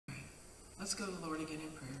Let's go to the Lord again in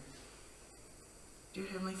prayer. Dear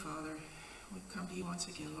Heavenly Father, we come to you once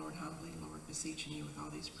again, Lord, humbly, Lord, beseeching you with all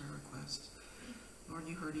these prayer requests. Lord,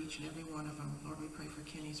 you heard each and every one of them. Lord, we pray for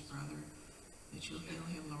Kenny's brother, that you'll heal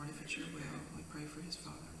him, Lord, if it's your will. We pray for his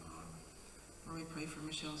father-in-law. Lord, we pray for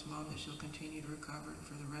Michelle's mom, that she'll continue to recover, and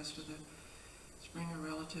for the rest of the Springer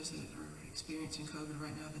relatives that are experiencing COVID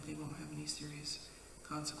right now, that they won't have any serious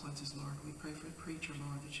consequences, Lord. We pray for the preacher,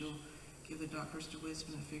 Lord, that you'll give the doctors the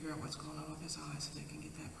wisdom to figure out what's going on with his eyes so they can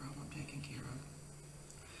get that problem taken care of.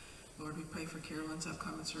 Lord, we pray for Carolyn's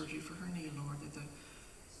upcoming surgery for her knee, Lord, that the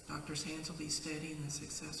doctor's hands will be steady and the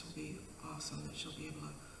success will be awesome, that she'll be able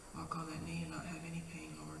to walk on that knee and not have any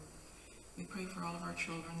pain, Lord. We pray for all of our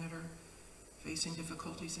children that are facing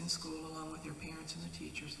difficulties in school along with their parents and the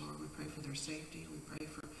teachers, Lord. We pray for their safety. We pray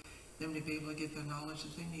for them to be able to get the knowledge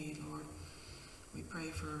that they need, Lord. We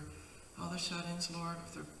pray for all the shut-ins, Lord,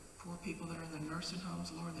 for poor people that are in the nursing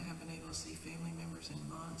homes, Lord, that haven't been able to see family members in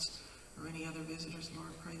months or any other visitors,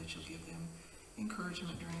 Lord. Pray that you'll give them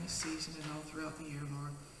encouragement during this season and all throughout the year,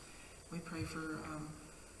 Lord. We pray for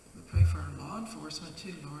our law enforcement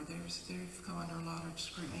too, Lord. They've come under a lot of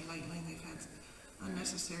scrutiny lately, and they've had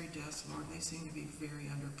unnecessary deaths, Lord. They seem to be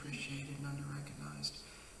very underappreciated and underrecognized.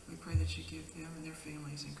 We pray that you give them and their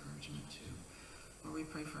families encouragement too. Lord, we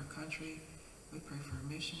pray for our country. We pray for our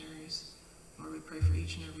missionaries. Lord, we pray for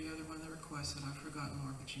each and every other one of the requests that I've forgotten,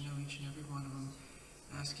 Lord, but you know each and every one of them.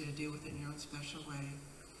 I ask you to deal with it in your own special way.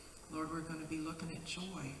 Lord, we're going to be looking at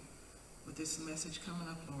joy with this message coming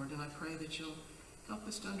up, Lord, and I pray that you'll help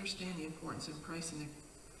us to understand the importance of embracing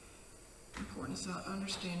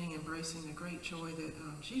embracing the great joy that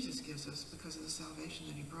Jesus gives us because of the salvation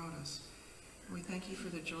that he brought us. And we thank you for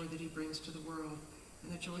the joy that he brings to the world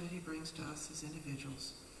and the joy that he brings to us as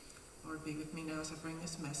individuals. Lord, be with me now as I bring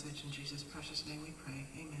this message. In Jesus' precious name we pray.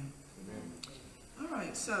 Amen. Amen. All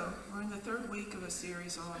right, so we're in the third week of a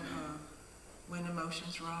series on When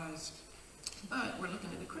Emotions Rise. But we're looking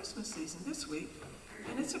at the Christmas season this week,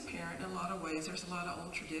 and it's apparent in a lot of ways. There's a lot of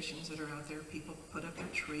old traditions that are out there. People put up their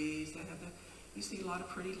trees. You see a lot of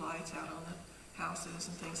pretty lights out on the houses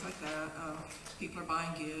and things like that. People are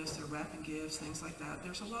buying gifts, they're wrapping gifts, things like that.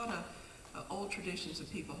 There's a lot of old traditions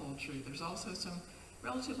that people hold true. There's also some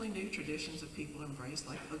relatively new traditions that people embrace,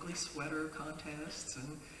 like ugly sweater contests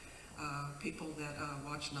and people that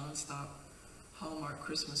watch nonstop Hallmark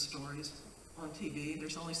Christmas stories on TV.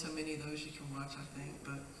 There's only so many of those you can watch, I think,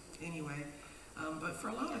 but anyway. But for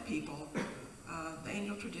a lot of people, the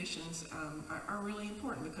annual traditions are really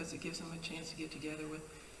important because it gives them a chance to get together with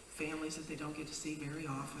families that they don't get to see very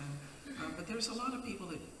often. But there's a lot of people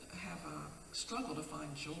that have struggled to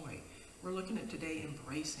find joy. We're looking at today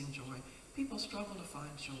embracing joy. People struggle to find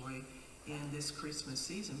joy in this Christmas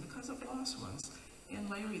season because of lost ones. And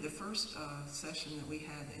Larry, the first session that we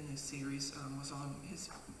had in this series his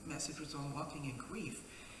message was on walking in grief.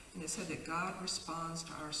 And it said that God responds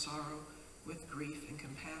to our sorrow with grief and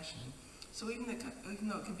compassion. So even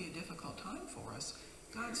though it can be a difficult time for us,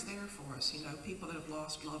 God's there for us. You know, people that have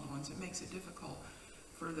lost loved ones, it makes it difficult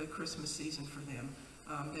for the Christmas season for them.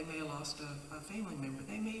 They may have lost a family member.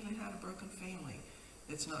 They may even have a broken family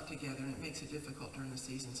that's not together, and it makes it difficult during the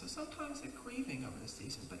season. So sometimes they're grieving over the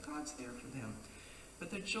season, but God's there for them.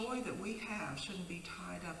 But the joy that we have shouldn't be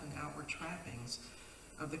tied up in outward trappings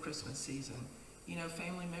of the Christmas season. You know,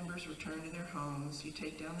 family members return to their homes, you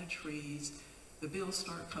take down the trees, the bills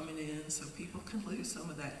start coming in, so people can lose some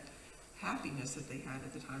of that happiness that they had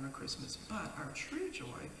at the time of Christmas. But our true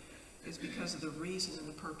joy is because of the reason and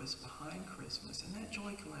the purpose behind Christmas, and that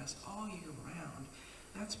joy can last all year round.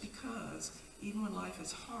 That's because even when life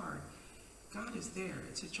is hard, God is there.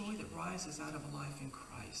 It's a joy that rises out of a life in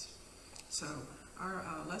Christ. So our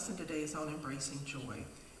lesson today is on embracing joy.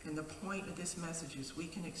 And the point of this message is we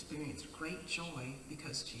can experience great joy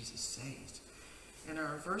because Jesus saves. And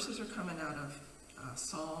our verses are coming out of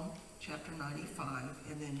Psalm chapter 95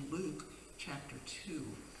 and then Luke chapter 2.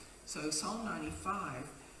 So Psalm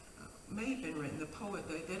 95 may have been written, the poet,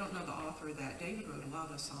 they don't know the author of that. David wrote a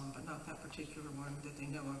lot of Psalms, but not that particular one that they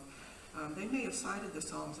know of. They may have cited the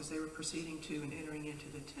Psalms as they were proceeding to and entering into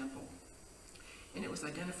the temple. And it was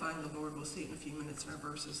identifying the Lord, we'll see it in a few minutes in our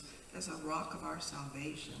verses, as a rock of our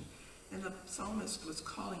salvation. And the psalmist was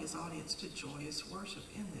calling his audience to joyous worship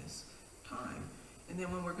in this time. And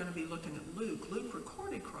then when we're going to be looking at Luke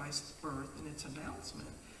recorded Christ's birth and its announcement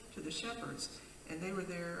to the shepherds. And they were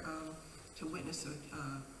there to witness the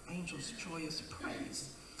angels' joyous praise.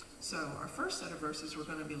 So our first set of verses we're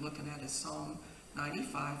going to be looking at is Psalm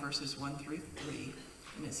 95, verses 1 through 3.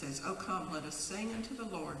 And it says, "O come, let us sing unto the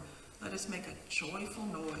Lord. Let us make a joyful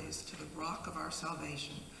noise to the rock of our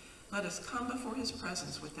salvation. Let us come before his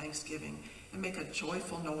presence with thanksgiving and make a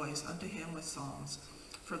joyful noise unto him with psalms.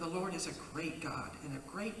 For the Lord is a great God and a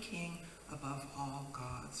great King above all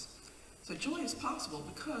gods. So joy is possible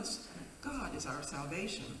because God is our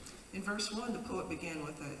salvation. In verse 1, the poet began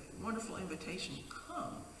with a wonderful invitation.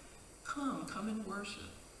 Come and worship.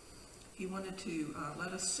 He wanted to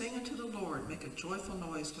let us sing unto the Lord, make a joyful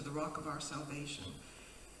noise to the rock of our salvation.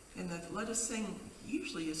 And the let us sing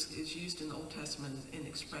usually is used in the Old Testament in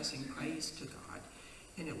expressing praise to God.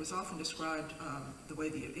 And it was often described the way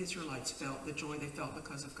the Israelites felt, the joy they felt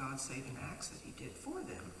because of God's saving acts that he did for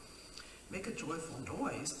them. Make a joyful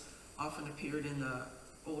noise often appeared in the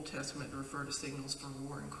Old Testament to refer to signals for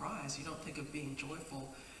war and cries. You don't think of being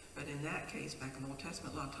joyful, but in that case, back in the Old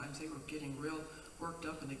Testament, a lot of times they were getting real worked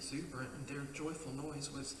up and exuberant, and their joyful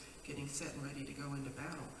noise was getting set and ready to go into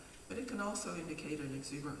battle. But it can also indicate an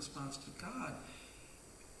exuberant response to God.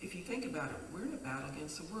 If you think about it, we're in a battle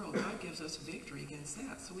against the world. God gives us victory against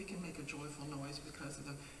that, so we can make a joyful noise because of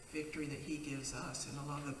the victory that he gives us in a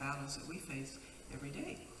lot of the battles that we face every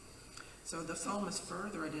day. So the psalmist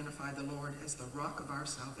further identified the Lord as the rock of our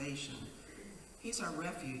salvation. He's our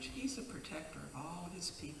refuge. He's the protector of all of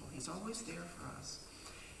his people. He's always there for us.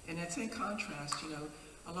 And it's in contrast,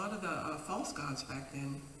 a lot of the false gods back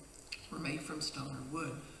then were made from stone or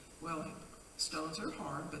wood. Well, stones are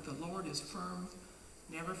hard, but the Lord is firm,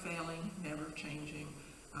 never failing, never changing.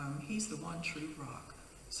 He's the one true rock.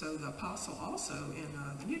 So the apostle also, in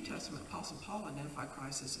the New Testament, Apostle Paul identified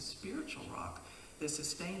Christ as a spiritual rock that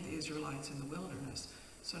sustained the Israelites in the wilderness.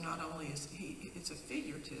 So not only is it's a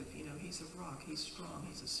figurative, he's a rock, he's strong,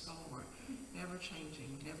 he's a stalwart, never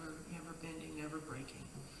changing, never bending, never breaking.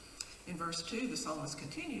 In verse 2, the psalmist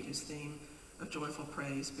continued his theme of joyful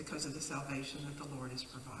praise because of the salvation that the Lord has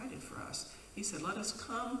provided for us. He said, let us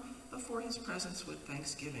come before his presence with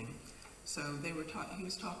thanksgiving. So he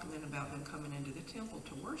was talking then about them coming into the temple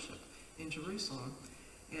to worship in Jerusalem.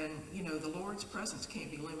 And, the Lord's presence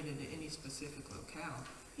can't be limited to any specific locale.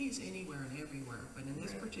 He's anywhere and everywhere. But in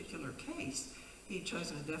this particular case, he'd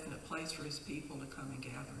chosen a definite place for his people to come and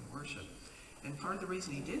gather and worship. And part of the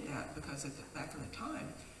reason he did that, because back in the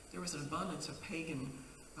time, there was an abundance of pagan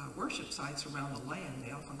worship sites around the land.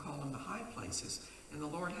 They often called them the high places. And the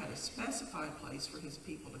Lord had a specified place for his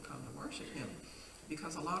people to come to worship him.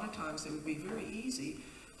 Because a lot of times it would be very easy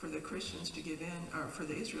for the Christians to give in, or for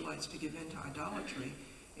the Israelites to give in to idolatry.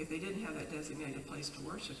 If they didn't have that designated place to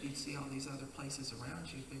worship, you'd see all these other places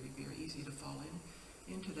around you. Very, very easy to fall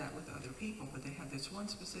into that with other people. But they had this one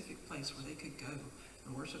specific place where they could go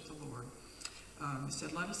and worship the Lord. It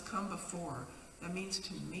said, let us come before. That means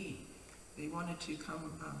to meet. They wanted to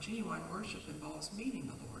come. Genuine worship involves meeting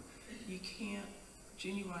the Lord. You can't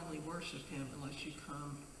genuinely worship him unless you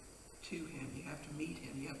come to him. You have to meet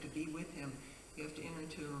him. You have to be with him. You have to enter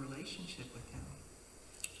into a relationship with him.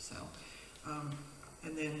 So,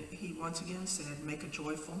 and then he once again said, make a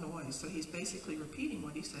joyful noise. So he's basically repeating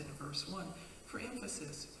what he said in verse 1 for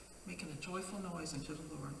emphasis, making a joyful noise unto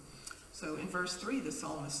the Lord. So in verse 3, the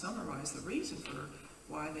psalmist summarized the reason for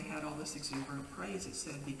why they had all this exuberant praise. It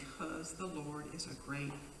said, because the Lord is a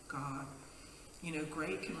great God.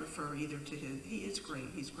 Great can refer either to he is great.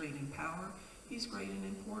 He's great in power. He's great in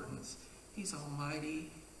importance. He's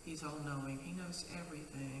almighty. He's all-knowing. He knows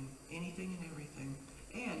everything, anything and everything.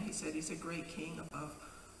 And he said he's a great king above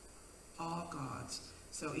all gods.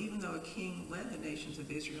 So even though a king led the nations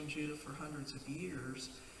of Israel and Judah for hundreds of years,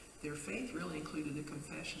 their faith really included the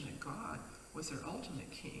confession that God was their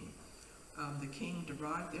ultimate king. The king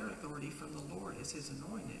derived their authority from the Lord as his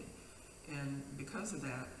anointed. And because of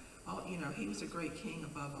that, he was a great king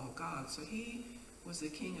above all gods. So he was the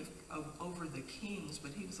king over the kings,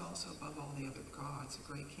 but he was also above all the other gods,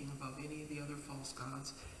 a great king above any of the other false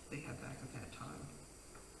gods they had back at that time.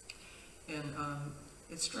 And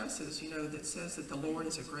it stresses, that says that the Lord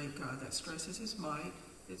is a great God. That stresses his might.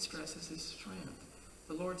 It stresses his strength.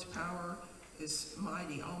 The Lord's power is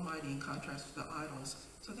mighty, almighty, in contrast to the idols.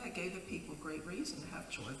 So that gave the people great reason to have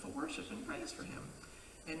joyful worship and praise for him.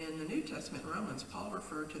 And in the New Testament, Romans, Paul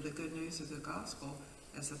referred to the good news of the gospel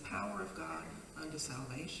as the power of God unto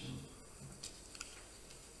salvation.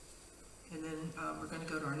 And then we're going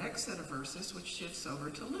to go to our next set of verses, which shifts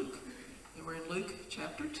over to Luke. And we're in Luke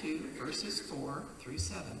chapter 2, verses 4 through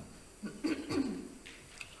 7.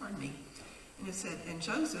 Pardon me. And it said, and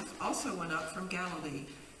Joseph also went up from Galilee,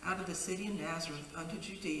 out of the city of Nazareth, unto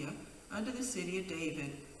Judea, unto the city of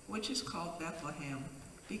David, which is called Bethlehem,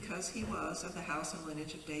 because he was of the house and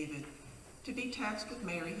lineage of David, to be taxed with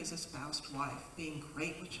Mary his espoused wife, being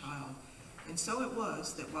great with child. And so it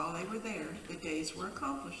was that while they were there, the days were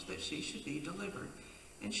accomplished that she should be delivered.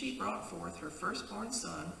 And she brought forth her firstborn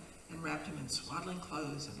son, and wrapped him in swaddling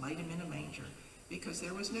clothes and laid him in a manger, because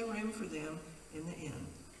there was no room for them in the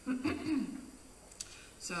inn.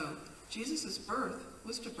 So Jesus' birth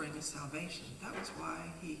was to bring us salvation. That was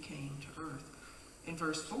why he came to earth. In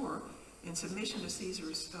verse 4, in submission to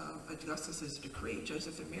Caesar's Augustus's decree,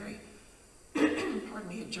 Joseph and Mary, pardon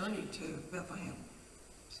me, had journeyed to Bethlehem.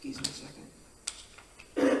 Excuse me a second.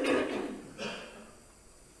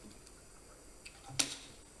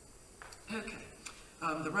 Okay.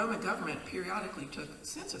 The Roman government periodically took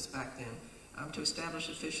census back then to establish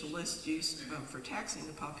official lists used for taxing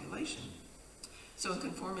the population. So in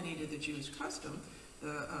conformity to the Jewish custom,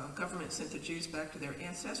 the government sent the Jews back to their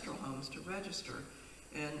ancestral homes to register.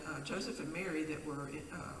 And Joseph and Mary that were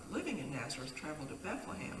living in Nazareth traveled to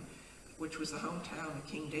Bethlehem, which was the hometown of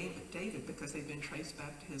King David, because they'd been traced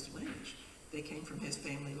back to his lineage. They came from his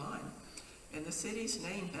family line. And the city's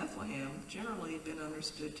name, Bethlehem, generally had been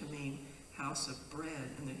understood to mean house of bread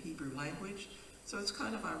in the Hebrew language. So it's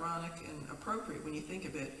kind of ironic and appropriate when you think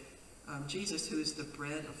of it. Jesus, who is the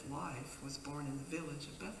bread of life, was born in the village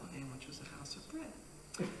of Bethlehem, which was a house of bread.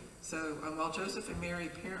 So while Joseph and Mary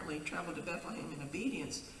apparently traveled to Bethlehem in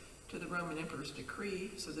obedience to the Roman emperor's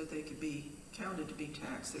decree so that they could be counted to be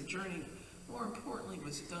taxed, their journey, more importantly,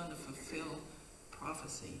 was done to fulfill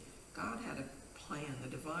prophecy. God had a plan. The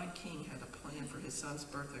divine king had a plan for his son's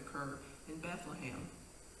birth to occur in Bethlehem.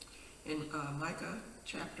 In Micah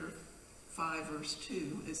chapter 5, verse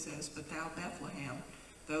 2, it says, "But thou, Bethlehem,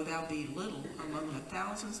 though thou be little among the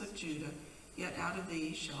thousands of Judah, yet out of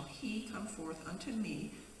thee shall he come forth unto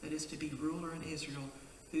me that is to be ruler in Israel,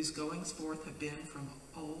 whose goings forth have been from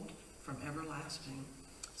old, from everlasting."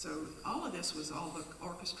 So all of this was all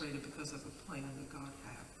orchestrated because of a plan that God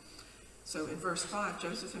had. So in verse 5,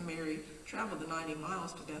 Joseph and Mary traveled the 90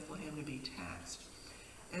 miles to Bethlehem to be taxed.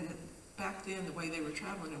 And back then, the way they were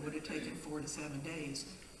traveling, it would have taken 4 to 7 days.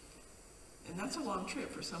 And that's a long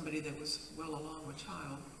trip for somebody that was well along with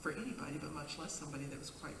child, for anybody, but much less somebody that was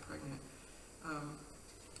quite pregnant.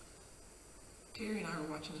 Terry and I were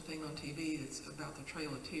watching a thing on TV that's about the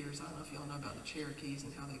Trail of Tears. I don't know if y'all know about the Cherokees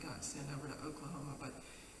and how they got sent over to Oklahoma, but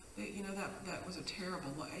they, that was a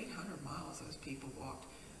terrible, 800 miles those people walked.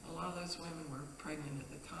 A lot of those women were pregnant at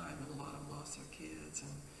the time, and a lot of them lost their kids, and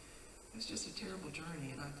it was just a terrible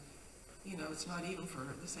journey. And it's not even for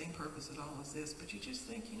the same purpose at all as this, but you just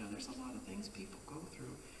think, there's a lot of things people go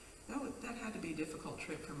through. That had to be a difficult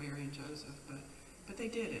trip for Mary and Joseph, but they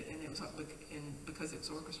did it, and it was because it was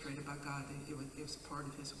orchestrated by God. It was part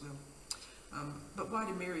of his will. But why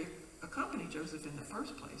did Mary accompany Joseph in the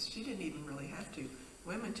first place? She didn't even really have to.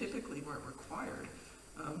 Women typically weren't required,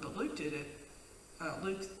 but Luke did it.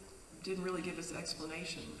 Luke didn't really give us an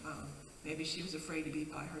explanation. Maybe she was afraid to be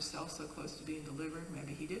by herself so close to being delivered.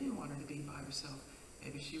 Maybe he didn't want her to be by herself.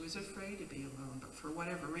 Maybe she was afraid to be alone. But for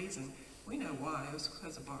whatever reason, we know why. It was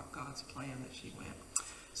because of God's plan that she went.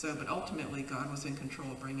 But ultimately, God was in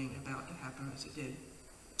control of bringing it about to happen as it did.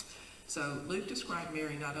 So Luke described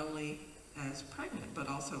Mary not only as pregnant, but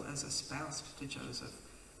also as espoused to Joseph.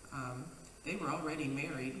 They were already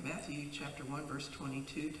married. Matthew chapter 1, verse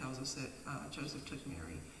 22 tells us that Joseph took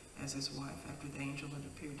Mary as his wife after the angel had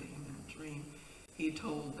appeared to him in a dream.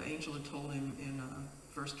 The angel had told him in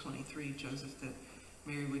verse 23, Joseph, that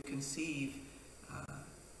Mary would conceive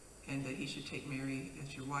and that he should take Mary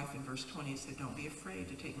as your wife. In verse 20, he said, "Don't be afraid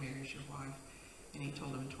to take Mary as your wife." And he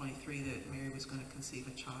told him in 23 that Mary was going to conceive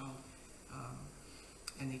a child.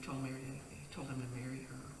 And he told him to marry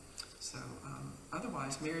her. So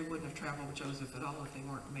otherwise, Mary wouldn't have traveled with Joseph at all if they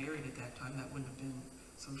weren't married at that time. That wouldn't have been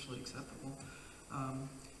socially acceptable.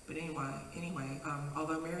 But anyway,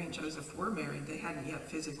 although Mary and Joseph were married, they hadn't yet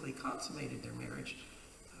physically consummated their marriage.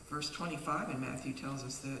 Verse 25 in Matthew tells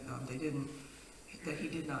us that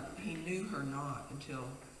he knew her not until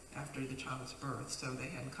after the child's birth. So they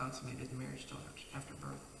hadn't consummated the marriage till after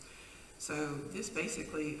birth. So this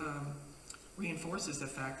basically reinforces the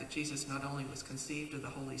fact that Jesus not only was conceived of the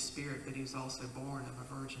Holy Spirit, but he was also born of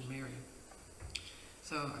a Virgin Mary.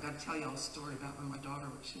 So I got to tell y'all a story about when my daughter,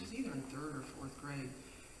 she was either in 3rd or 4th grade.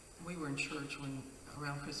 We were in church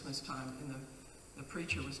around Christmas time, and the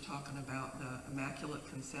preacher was talking about the Immaculate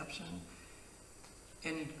Conception.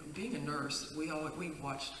 And being a nurse, we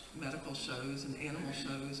watched medical shows and animal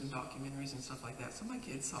shows and documentaries and stuff like that. So my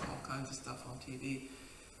kids saw all kinds of stuff on TV.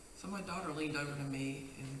 So my daughter leaned over to me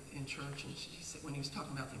in church, and she said, when he was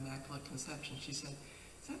talking about the Immaculate Conception, she said,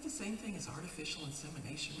 "Is that the same thing as artificial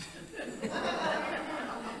insemination?"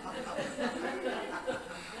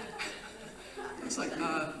 I was like,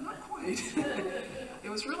 not quite. It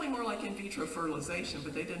was really more like in vitro fertilization,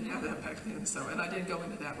 but they didn't have that back then. And I didn't go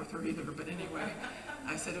into that with her either. But anyway,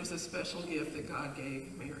 I said it was a special gift that God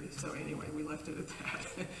gave Mary. So anyway, we left it at that.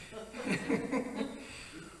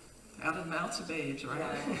 Out of the mouths of babes, right?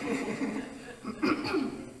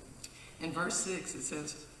 In verse 6, it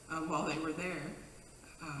says, while they were there,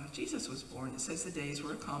 Jesus was born. It says the days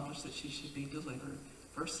were accomplished that she should be delivered.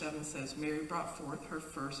 Verse 7 says, Mary brought forth her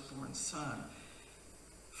firstborn son.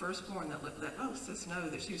 Firstborn, that lets us know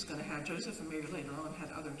that she was going to have, Joseph and Mary later on had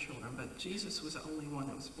other children, but Jesus was the only one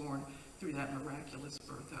that was born through that miraculous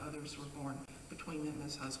birth. The others were born between them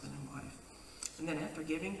as husband and wife. And then after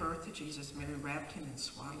giving birth to Jesus, Mary wrapped him in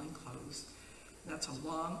swaddling clothes. That's a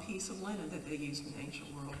long piece of linen that they used in the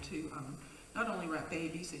ancient world to not only wrap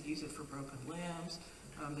babies, they'd use it for broken limbs,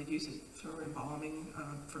 they'd use it for embalming,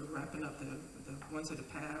 for wrapping up the ones that had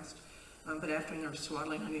passed. But after their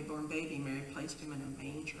swaddling her newborn baby, Mary placed him in a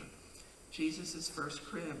manger. Jesus' first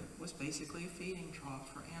crib was basically a feeding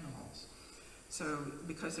trough for animals. So,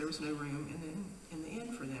 because there was no room in the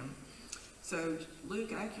inn for them. So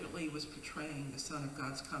Luke accurately was portraying the Son of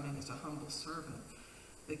God's coming as a humble servant.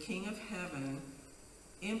 The King of Heaven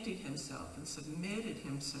emptied himself and submitted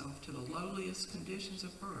himself to the lowliest conditions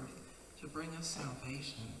of birth to bring us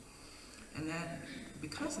salvation. And that,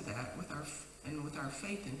 because of that, with our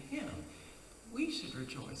faith in him, we should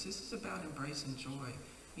rejoice. This is about embracing joy.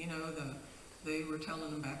 You know, they were telling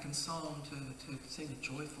them back in Psalm to sing a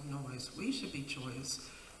joyful noise. We should be joyous.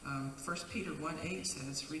 1 Peter 1:8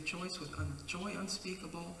 says, rejoice with joy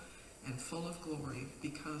unspeakable and full of glory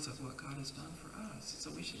because of what God has done for us. So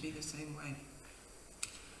we should be the same way.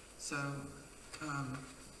 So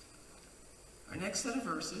our next set of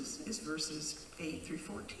verses is verses 8 through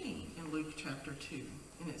 14 in Luke chapter 2.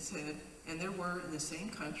 And it said, and there were in the same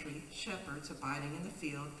country shepherds abiding in the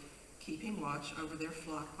field, keeping watch over their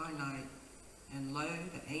flock by night. And lo,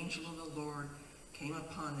 the angel of the Lord came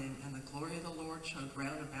upon them, and the glory of the Lord shone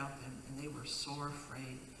round about them, and they were sore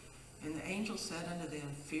afraid. And the angel said unto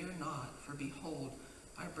them, fear not, for behold,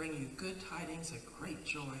 I bring you good tidings of great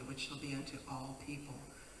joy, which shall be unto all people.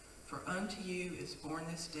 For unto you is born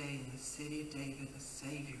this day in the city of David a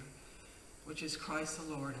Savior, which is Christ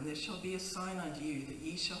the Lord. And this shall be a sign unto you, that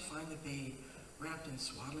ye shall find the babe wrapped in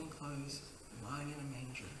swaddling clothes, and lying in a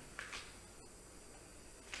manger.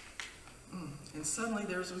 And suddenly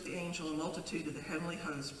there was with the angel a multitude of the heavenly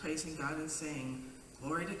hosts, praising God and saying,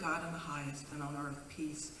 glory to God in the highest, and on earth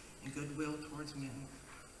peace and goodwill towards men.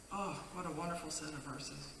 Oh, what a wonderful set of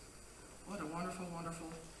verses. What a wonderful, wonderful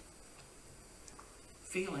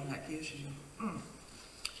feeling that gives you.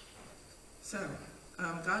 So,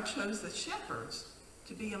 God chose the shepherds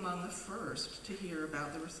to be among the first to hear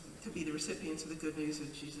about, to be the recipients of the good news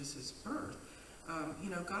of Jesus' birth. You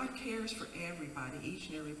know, God cares for everybody, each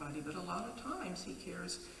and everybody, but a lot of times he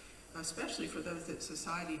cares, especially for those that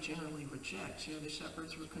society generally rejects. You know, the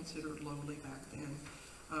shepherds were considered lowly back then.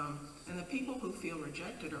 And the people who feel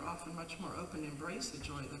rejected are often much more open to embrace the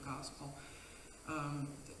joy of the gospel.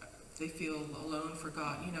 They feel alone,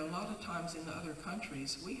 forgotten. You know, a lot of times in the other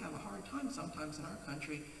countries, we have a hard time sometimes in our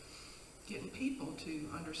country getting people to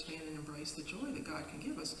understand and embrace the joy that God can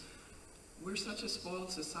give us. We're such a spoiled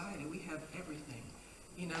society. We have everything.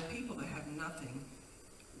 You know, people that have nothing,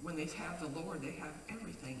 when they have the Lord, they have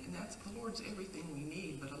everything. And that's, the Lord's everything we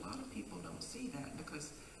need. But a lot of people don't see that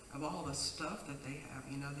because of all the stuff that they have.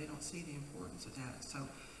 You know, they don't see the importance of that. So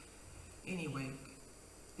anyway,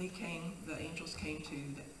 the angels came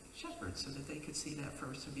to the shepherds so that they could see that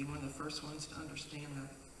first and be one of the first ones to understand the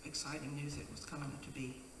exciting news that was coming to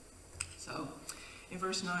be. So in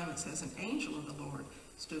verse 9 it says, an angel of the Lord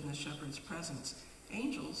stood in the shepherd's presence.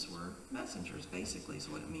 Angels were messengers, basically, is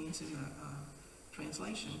what it means in the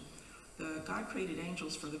translation. God created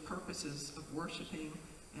angels for the purposes of worshiping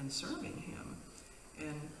and serving him.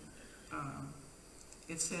 And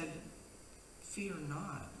it said, fear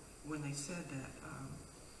not, when they said that.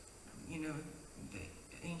 You know,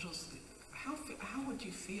 the angels, how would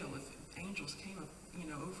you feel if angels came up, you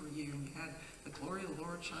know, over you and you had the glory of the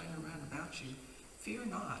Lord shining around about you? Fear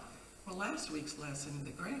not. Well, last week's lesson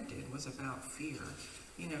that Greg did was about fear.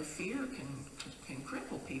 You know, fear can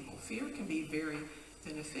cripple people. Fear can be very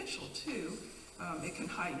beneficial too. It can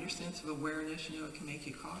heighten your sense of awareness. You know, it can make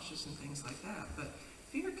you cautious and things like that. But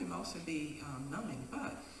fear can also be numbing.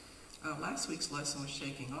 But last week's lesson was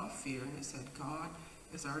shaking off fear, and it said God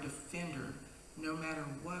is our defender no matter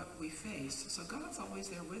what we face. So God's always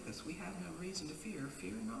there with us. We have no reason to fear.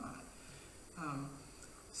 Fear not.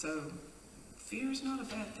 So fear is not a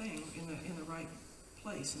bad thing in the right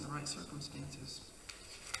place, in the right circumstances.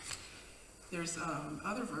 There's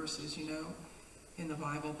other verses, you know, in the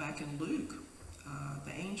Bible. Back in Luke,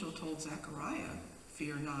 the angel told Zechariah,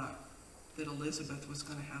 fear not, that Elizabeth was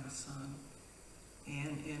going to have a son.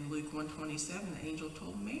 And in Luke 1:27, the angel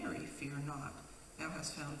told Mary, "Fear not, thou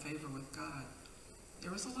hast found favor with God."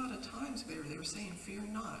 There was a lot of times where they were saying, "Fear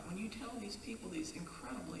not." When you tell these people these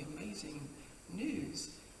incredibly amazing news,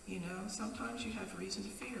 sometimes you have reason to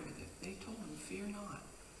fear with it. They told them, "Fear not.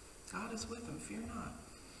 God is with them, fear not."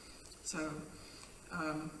 So,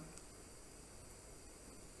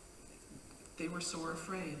 they were sore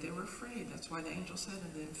afraid. They were afraid. That's why the angel said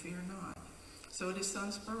to them, "Fear not." So at his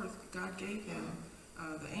son's birth, God gave them,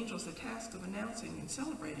 the angels, the task of announcing and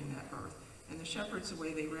celebrating that birth. And the shepherds, the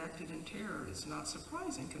way they reacted in terror is not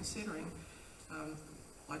surprising, considering,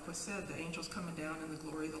 like was said, the angels coming down in the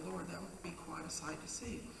glory of the Lord. That would be quite a sight to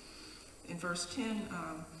see. In verse 10,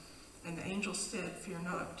 and the angels said, "Fear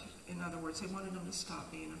not." In other words, they wanted them to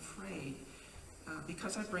stop being afraid.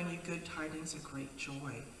 "Because I bring you good tidings of great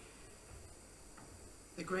joy."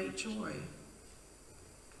 The great joy,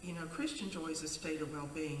 Christian joy is a state of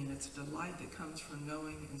well-being, and it's a delight that comes from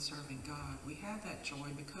knowing and serving God. We have that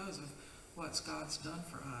joy because of what God's done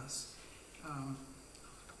for us.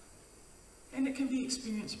 And it can be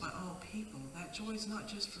experienced by all people. That joy is not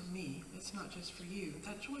just for me. It's not just for you.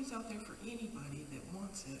 That joy is out there for anybody that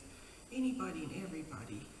wants it. Anybody and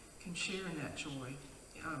everybody can share in that joy.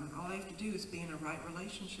 All they have to do is be in a right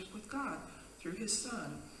relationship with God through his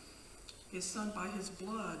Son. His Son, by his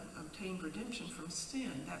blood, obtained redemption from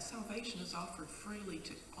sin. That salvation is offered freely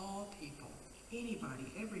to all people,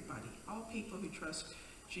 anybody, everybody, all people who trust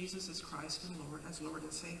Jesus as Christ and Lord, as Lord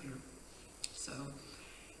and Savior. So,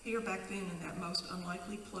 here back then in that most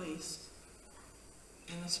unlikely place,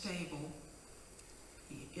 in the stable,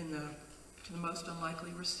 to the most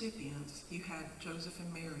unlikely recipients, you had Joseph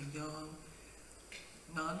and Mary, young,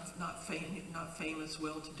 not famous,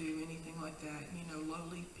 well-to-do, anything like that,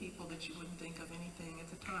 lowly people that you wouldn't think of anything at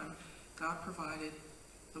the time. God provided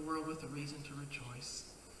the world with a reason to rejoice.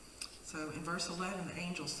 So in verse 11, the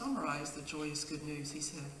angel summarized the joyous good news. He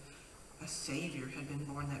said, a Savior had been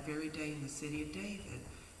born that very day in the city of David,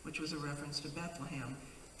 which was a reference to Bethlehem,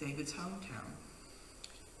 David's hometown.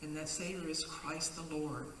 And that Savior is Christ the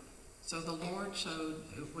Lord. So the Lord showed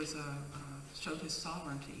his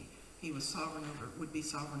sovereignty. He was would be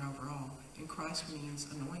sovereign over all. And Christ means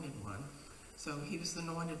anointed one. So he was the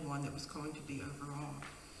anointed one that was going to be over all.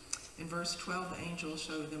 In verse 12, the angel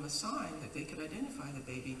showed them a sign that they could identify the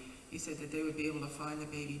baby. He said that they would be able to find the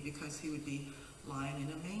baby because he would be lying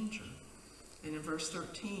in a manger. And in verse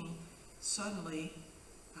 13, suddenly,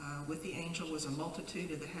 with the angel was a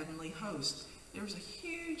multitude of the heavenly host. There was a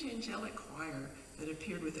huge angelic choir that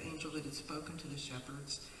appeared with the angel that had spoken to the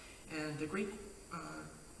shepherds. And the Greek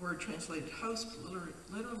word translated host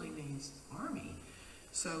literally means army.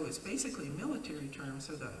 So it's basically a military term.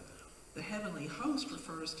 So the heavenly host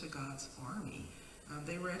refers to God's army.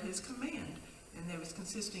 They were at his command. And they was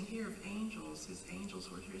consisting here of angels. His angels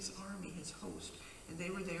were his army, his host. And they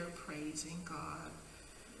were there praising God.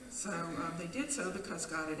 So they did so because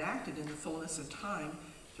God had acted in the fullness of time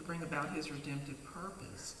to bring about his redemptive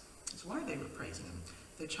purpose. That's why they were praising him.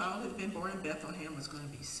 The child that had been born in Bethlehem was going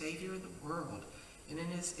to be Savior of the world. And in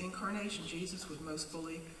his incarnation, Jesus would most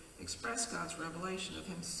fully express God's revelation of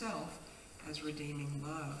himself as redeeming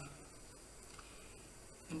love.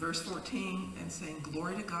 In verse 14, and saying,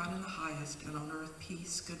 "Glory to God in the highest, and on earth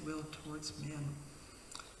peace, goodwill towards men."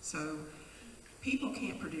 So people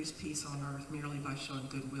can't produce peace on earth merely by showing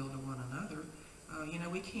goodwill to one another.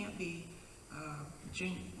 We can't be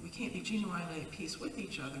genuinely at peace with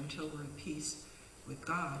each other until we're at peace with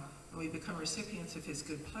God. And we become recipients of his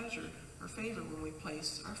good pleasure or favor when we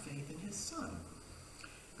place our faith in his Son.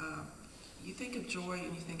 You think of joy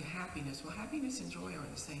and you think of happiness. Well, happiness and joy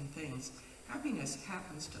aren't the same things. Happiness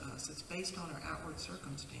happens to us. It's based on our outward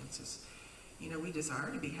circumstances. We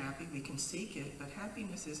desire to be happy. We can seek it, but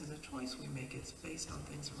happiness isn't a choice we make. It's based on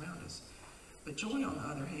things around us. But joy, on the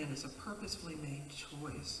other hand, is a purposefully made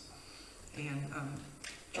choice. And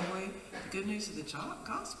joy, the good news of the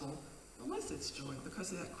gospel, elicits joy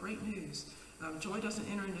because of that great news. Joy doesn't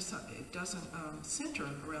enter into something. It doesn't center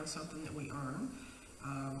around something that we earn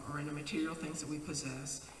or in the material things that we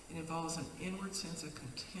possess. It involves an inward sense of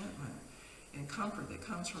contentment and comfort that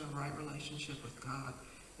comes from a right relationship with God.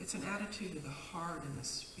 It's an attitude of the heart and the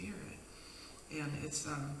spirit. And it's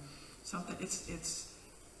something,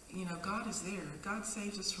 God is there. God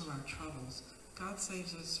saves us from our troubles. God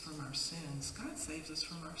saves us from our sins. God saves us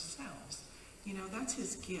from ourselves. That's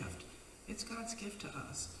his gift. It's God's gift to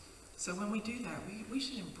us. So when we do that, we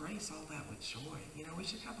should embrace all that with joy. We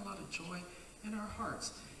should have a lot of joy in our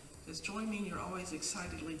hearts. Does joy mean you're always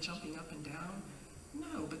excitedly jumping up and down?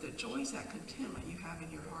 No, but the joy is that contentment you have in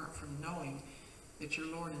your heart from knowing that your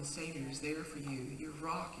Lord and Savior is there for you, your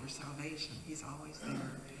rock, your salvation. He's always there.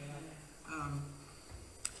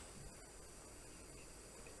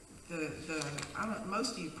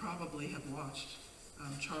 Most of you probably have watched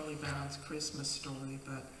Charlie Brown's Christmas Story,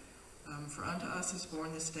 but for unto us is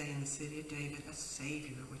born this day in the city of David a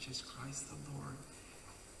Savior, which is Christ the Lord.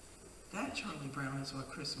 That, Charlie Brown, is what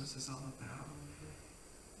Christmas is all about.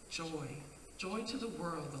 Joy. Joy to the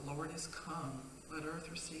world, the Lord is come. Let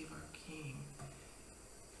earth receive our King.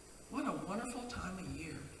 What a wonderful time of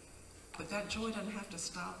year. But that joy doesn't have to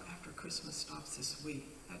stop after Christmas stops this week.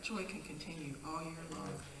 That joy can continue all year long.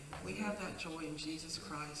 We have that joy in Jesus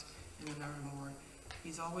Christ and in our Lord.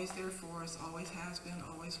 He's always there for us, always has been,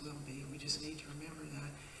 always will be. We just need to remember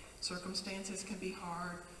that. Circumstances can be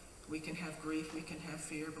hard. We can have grief, we can have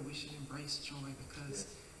fear, but we should embrace joy because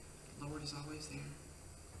the Lord is always there.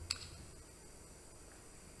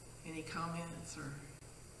 Any comments or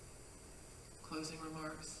closing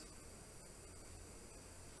remarks?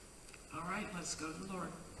 All right, let's go to the Lord.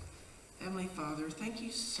 Heavenly Father, thank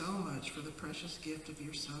you so much for the precious gift of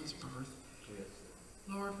your Son's birth. Yes.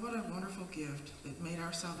 Lord, what a wonderful gift that made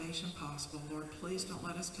our salvation possible. Lord, please don't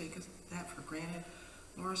let us take that for granted.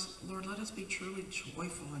 Lord, let us be truly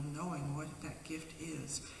joyful in knowing what that gift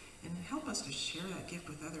is. And help us to share that gift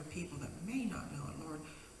with other people that may not know it, Lord.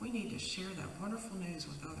 We need to share that wonderful news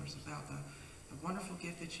with others about the wonderful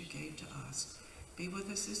gift that you gave to us. Be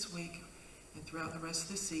with us this week and throughout the rest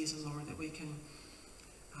of the season, Lord, that we can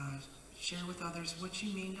share with others what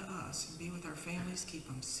you mean to us, and be with our families, keep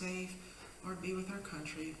them safe. Lord, be with our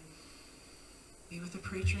country. Be with the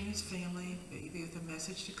preacher and his family. Be with the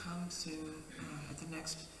message to come soon at the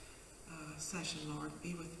next session, Lord.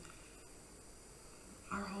 Be with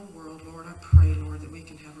our whole world, Lord. I pray, Lord, that we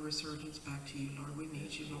can have a resurgence back to you, Lord. We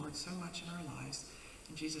need you, Lord, so much in our lives.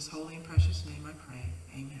 In Jesus' holy and precious name I pray.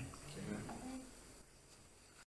 Amen. Amen.